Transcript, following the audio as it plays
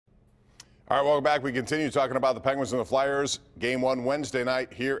All right, welcome back. We continue talking about the Penguins and the Flyers. Game 1 Wednesday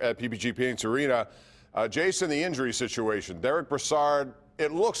night here at PPG Paints Arena. Jason, the injury situation. Derek Brassard,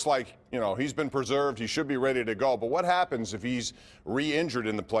 it looks like, he's been preserved. He should be ready to go. But what happens if he's re-injured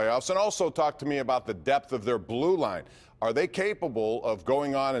in the playoffs? And also talk to me about the depth of their blue line. Are they capable of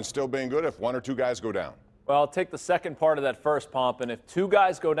going on and still being good if one or two guys go down? Well, I'll take the second part of that first, Pomp. And if two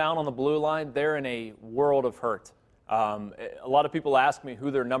guys go down on the blue line, they're in a world of hurt. A lot of people ask me who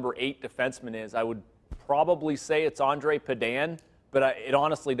their number 8 defenseman is. I would probably say it's Andre Padan, but it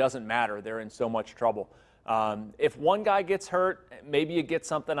honestly doesn't matter. They're in so much trouble. If one guy gets hurt, maybe you get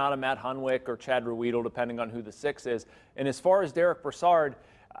something out of Matt Hunwick or Chad Ruedel, depending on who the 6 is. And as far as Derek Brassard,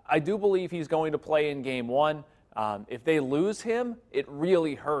 I do believe he's going to play in Game 1. If they lose him, it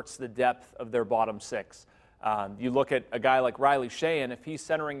really hurts the depth of their bottom 6. You look at a guy like Riley Sheahan, if he's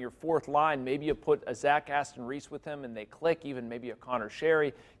centering your 4th line, maybe you put a Zach Aston-Reese with him and they click, even maybe a Connor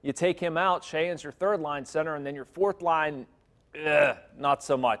Sherry. You take him out, Sheahan's your 3rd line center, and then your 4th line, not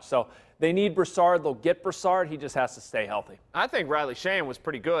so much. So they need Brassard. They'll get Brassard. He just has to stay healthy. I think Riley Sheahan was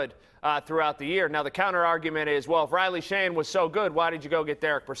pretty good throughout the year. Now, the counter argument is, well, if Riley Sheahan was so good, why did you go get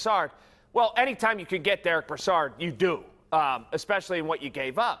Derek Brassard? Well, anytime you can get Derek Brassard, you do, especially in what you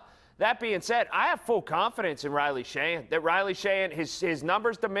gave up. That being said, I have full confidence in Riley Sheahan. That Riley Sheahan, his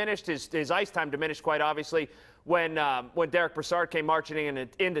numbers diminished, his ice time diminished quite obviously when Derek Brassard came marching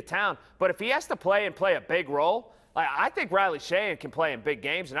into town. But if he has to play a big role, I think Riley Sheahan can play in big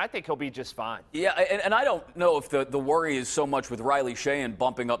games, and I think he'll be just fine. Yeah, and I don't know if the worry is so much with Riley Sheahan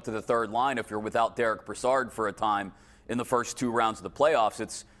bumping up to the 3rd line if you're without Derek Brassard for a time in the first 2 rounds of the playoffs.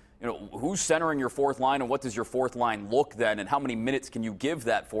 It's who's centering your 4th line and what does your 4th line look then, and how many minutes can you give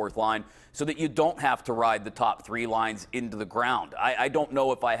that 4th line so that you don't have to ride the top 3 lines into the ground? I don't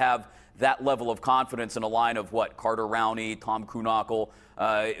know if I have that level of confidence in a line of Carter Rowney, Tom Kuhnackel,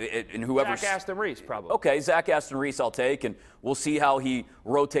 and whoever. Zach Aston-Reese, probably. Okay, Zach Aston-Reese I'll take, and we'll see how he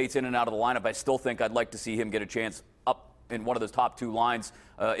rotates in and out of the lineup. I still think I'd like to see him get a chance up in one of those top 2 lines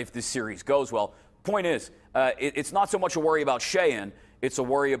if this series goes well. Point is, it's not so much a worry about Sheahan. It's a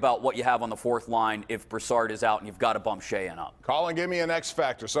worry about what you have on the 4th line if Brassard is out and you've got to bump Sheahan up. Colin, give me an X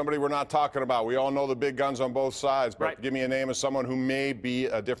factor, somebody we're not talking about. We all know the big guns on both sides, but give me a name of someone who may be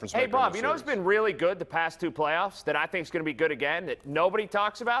a difference maker. Hey, Bob, you know who's been really good the past 2 playoffs that I think is going to be good again that nobody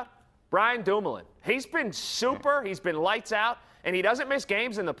talks about? Brian Dumoulin. He's been super. He's been lights out, and he doesn't miss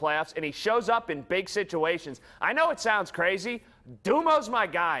games in the playoffs, and he shows up in big situations. I know it sounds crazy. Dumo's my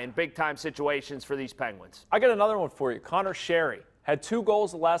guy in big-time situations for these Penguins. I got another one for you. Connor Sherry had 2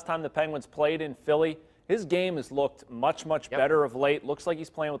 goals the last time the Penguins played in Philly. His game has looked much better of late. Looks like he's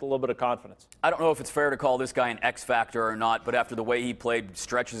playing with a little bit of confidence. I don't know if it's fair to call this guy an X factor or not, but after the way he played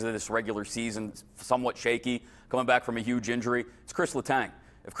stretches of this regular season, somewhat shaky, coming back from a huge injury, it's Chris Letang.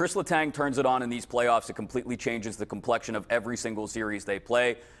 If Chris Letang turns it on in these playoffs, it completely changes the complexion of every single series they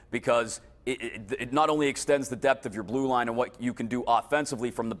play because it not only extends the depth of your blue line and what you can do offensively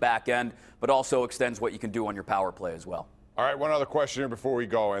from the back end, but also extends what you can do on your power play as well. All right, one other question here before we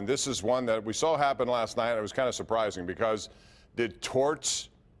go, and this is one that we saw happen last night. It was kind of surprising because did Torts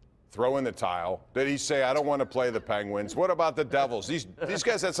throw in the tile? Did he say, I don't want to play the Penguins? What about the Devils? These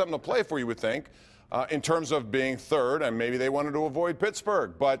guys had something to play for, you would think, in terms of being 3rd, and maybe they wanted to avoid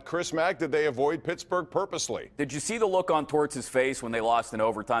Pittsburgh. But Chris Mack, did they avoid Pittsburgh purposely? Did you see the look on Torts' face when they lost in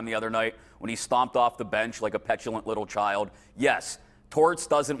overtime the other night when he stomped off the bench like a petulant little child? Yes. Torts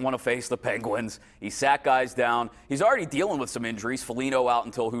doesn't want to face the Penguins. He sat guys down. He's already dealing with some injuries. Foligno out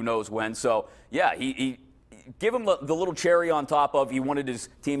until who knows when. So, yeah, he give him the little cherry on top of he wanted his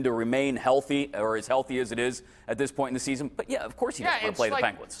team to remain healthy or as healthy as it is at this point in the season. But, yeah, of course he doesn't want to play the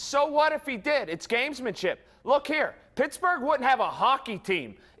Penguins. So what if he did? It's gamesmanship. Look here. Pittsburgh wouldn't have a hockey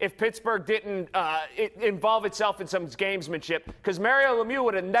team if Pittsburgh didn't involve itself in some gamesmanship because Mario Lemieux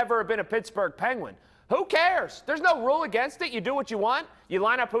would have never been a Pittsburgh Penguin. Who cares? There's no rule against it. You do what you want. You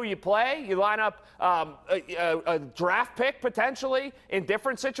line up who you play. You line up a draft pick potentially in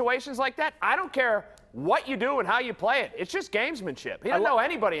different situations like that. I don't care what you do and how you play it. It's just gamesmanship. He doesn't owe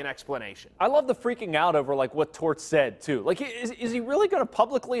anybody an explanation. I love the freaking out over what Torts said too. Is he really going to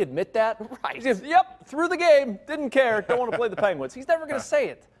publicly admit that? Right. He says, yep, threw the game, didn't care, don't want to play the Penguins. He's never going to say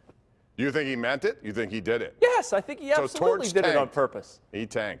it. Do you think he meant it? You think he did it? Yes, I think he absolutely did it on purpose. He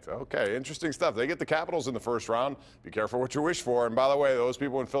tanked. Okay, interesting stuff. They get the Capitals in the 1st round. Be careful what you wish for. And by the way, those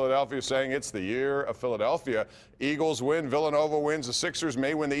people in Philadelphia saying it's the year of Philadelphia. Eagles win, Villanova wins, the Sixers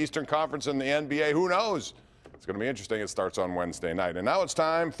may win the Eastern Conference in the NBA. Who knows? It's going to be interesting. It starts on Wednesday night. And now it's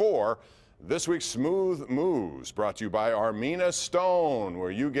time for This week's Smooth Moves brought to you by Armina Stone,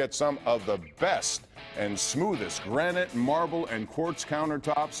 where you get some of the best and smoothest granite, marble, and quartz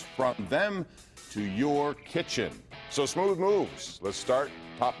countertops from them to your kitchen. So Smooth Moves. Let's start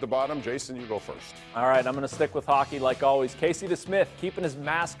top to bottom. Jason, you go first. All right, I'm going to stick with hockey like always. Casey DeSmith keeping his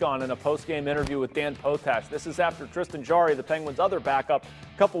mask on in a post-game interview with Dan Potash. This is after Tristan Jarry, the Penguins' other backup,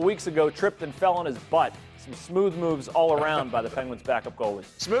 a couple weeks ago tripped and fell on his butt. Some smooth moves all around by the Penguins' backup goalie.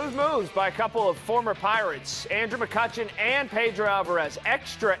 Smooth moves by a couple of former Pirates, Andrew McCutchen and Pedro Alvarez.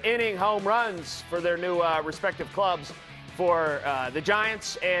 Extra inning home runs for their new respective clubs. For the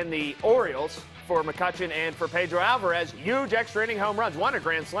Giants and the Orioles, for McCutchen and for Pedro Alvarez, huge extra inning home runs. Won a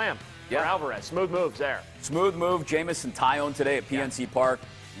grand slam for Alvarez. Smooth moves there. Smooth move, Jamison Tyone today at PNC Park.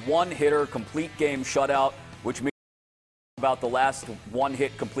 One hitter, complete game shutout, which means about the last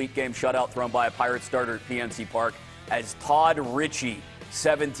one-hit complete game shutout thrown by a Pirate starter at PNC Park as Todd Ritchie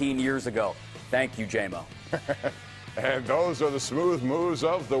 17 years ago. Thank you, J-Mo. And those are the Smooth Moves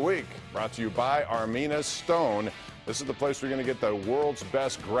of the week, brought to you by Armina Stone. This is the place where you're going to get the world's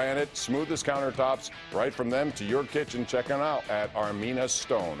best granite, smoothest countertops, right from them to your kitchen. Check them out at Armina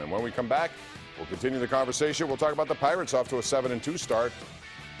Stone. And when we come back, we'll continue the conversation. We'll talk about the Pirates off to a 7-2 start.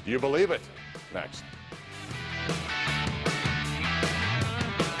 Do you believe it? Next.